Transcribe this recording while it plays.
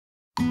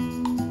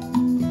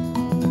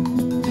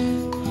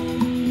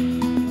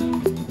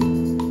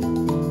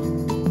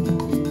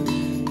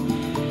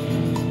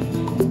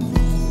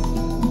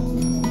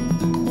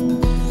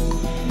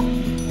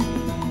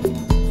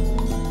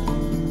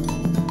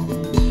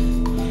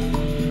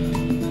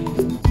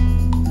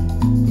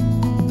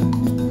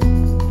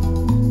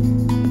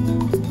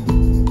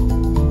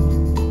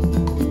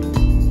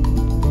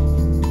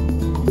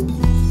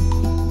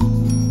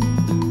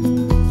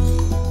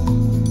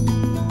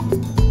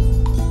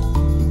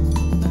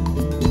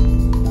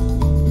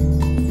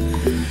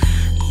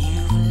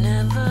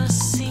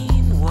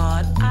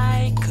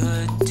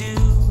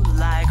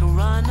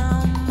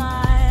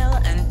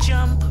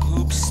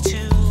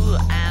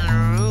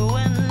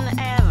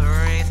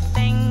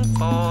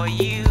for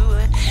you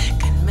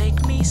can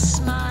make me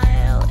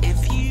smile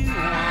if you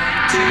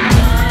want to.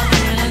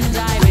 Ducking and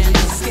diving,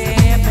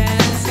 skipping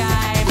and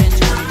skiving,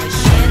 between the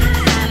shit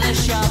and the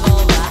shovel,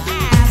 the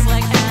ass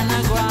lick and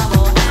the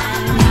grovel,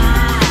 and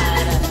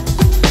God,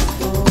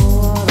 oh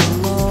what a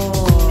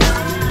lord,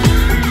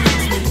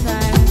 makes me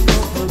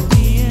thankful for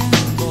being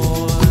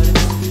bored.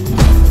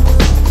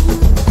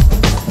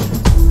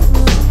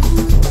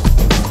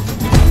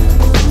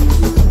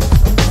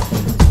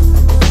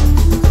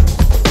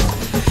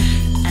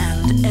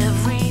 And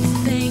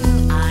everything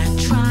I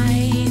try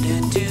to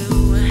do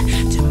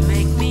to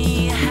make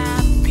me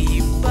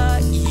happy,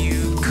 but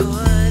you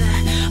could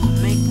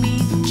make me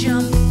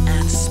jump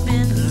and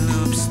spin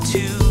loops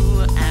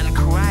too, and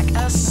crack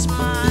a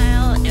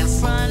smile in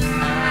front of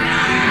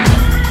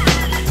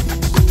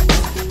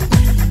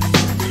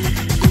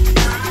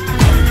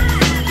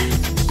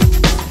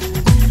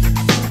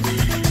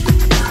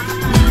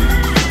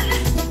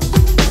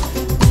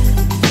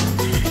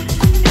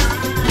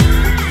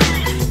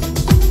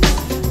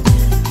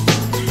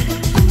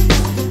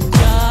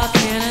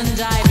ducking and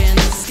diving,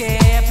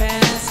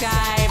 skipping and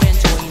skiving,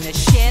 between the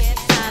shit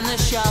and the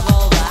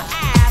shovel, the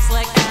ass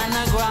lick and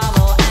the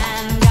grovel,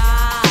 and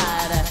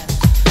God,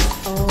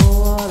 oh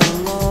what a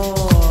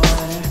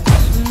lord,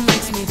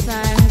 makes me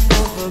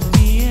thankful for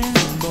being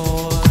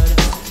bored.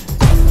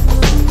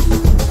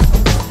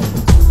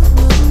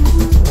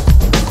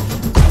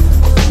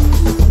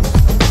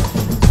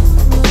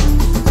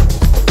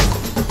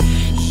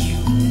 You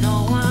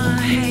know I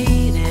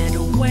hate it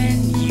when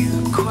you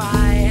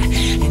cry.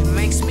 It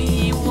makes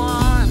me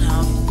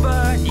wanna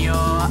burn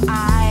your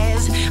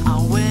eyes. I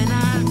win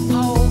at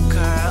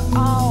poker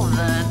all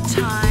the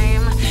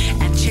time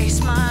and chase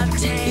my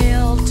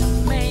tail to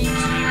make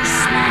you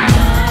smile.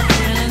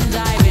 Ducking and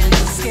diving,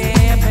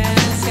 skipping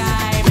and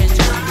skiving,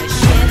 between the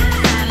shit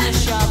and the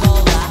shovel,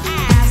 the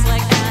ass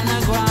lick and the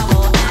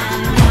grovel,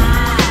 and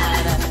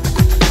God,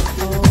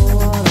 oh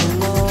what a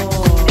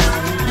lord,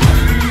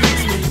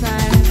 makes me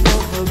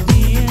thankful for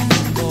being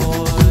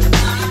bored.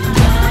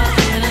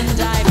 Ducking and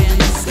diving,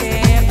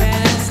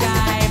 skipping and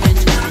skiving,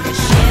 between the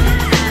shit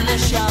and the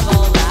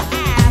shovel, the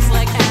ass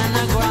lick and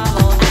the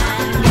grovel,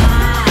 and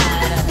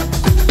God,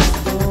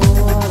 oh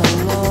what a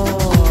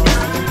lord,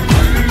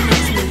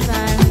 makes me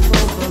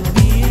thankful for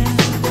being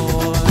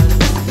bored.